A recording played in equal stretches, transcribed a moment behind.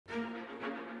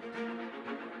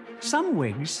Some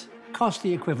wigs cost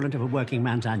the equivalent of a working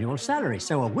man's annual salary,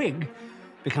 so a wig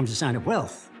becomes a sign of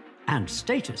wealth and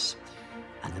status.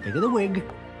 And the bigger the wig,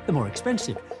 the more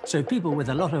expensive. So people with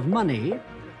a lot of money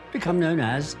become known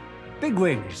as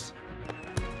bigwigs.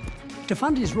 To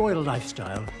fund his royal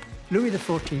lifestyle, Louis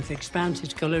XIV expands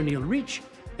his colonial reach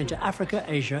into Africa,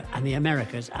 Asia, and the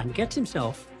Americas, and gets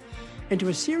himself into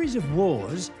a series of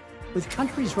wars with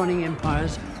countries running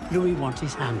empires Louis wants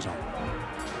his hands on.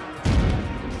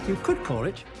 You could call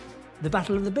it the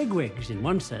Battle of the Bigwigs, in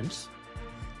one sense.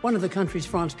 One of the countries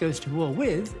France goes to war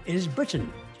with is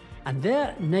Britain, and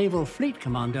their naval fleet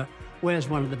commander wears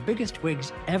one of the biggest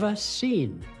wigs ever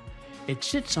seen. It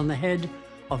sits on the head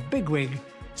of bigwig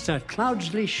Sir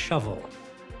Cloudesley Shovel.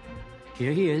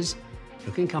 Here he is,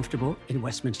 looking comfortable in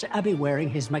Westminster Abbey, wearing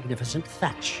his magnificent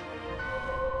thatch.